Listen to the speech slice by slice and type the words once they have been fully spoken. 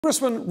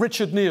Congressman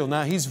Richard Neal,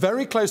 now he's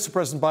very close to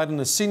President Biden,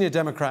 a senior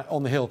Democrat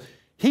on the Hill.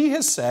 He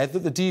has said that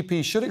the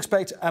DUP should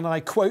expect, and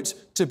I quote,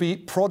 to be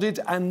prodded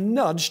and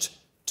nudged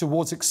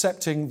towards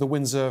accepting the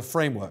Windsor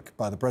framework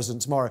by the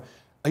President tomorrow.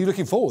 Are you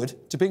looking forward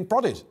to being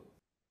prodded?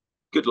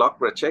 Good luck,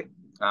 Richie.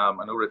 I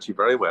know Richie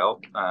very well,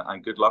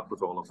 and good luck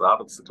with all of that.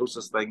 It's the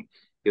closest thing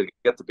you'll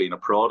get to being a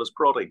prod is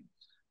prodding.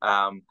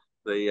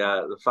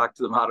 The fact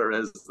of the matter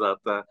is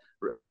that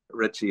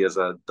Richie is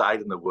a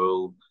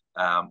dyed-in-the-wool,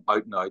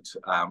 out-and-out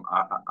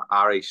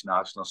Irish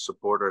nationalist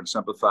supporter and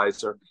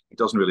sympathiser. He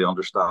doesn't really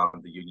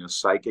understand the unionist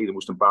psyche. The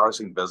most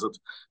embarrassing visit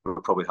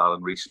we've probably had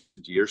in recent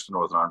years to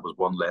Northern Ireland was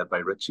one led by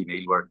Richie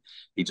Neal, where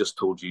he just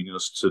told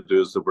unionists to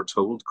do as they were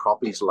told.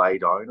 Croppies lie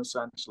down,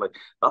 essentially.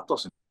 That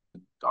doesn't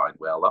down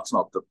well. That's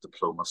not the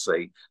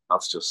diplomacy.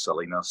 That's just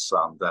silliness.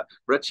 And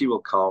Richie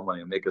will come and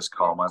he'll make his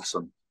comments,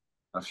 and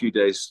a few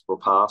days will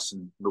pass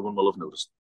and no one will have noticed.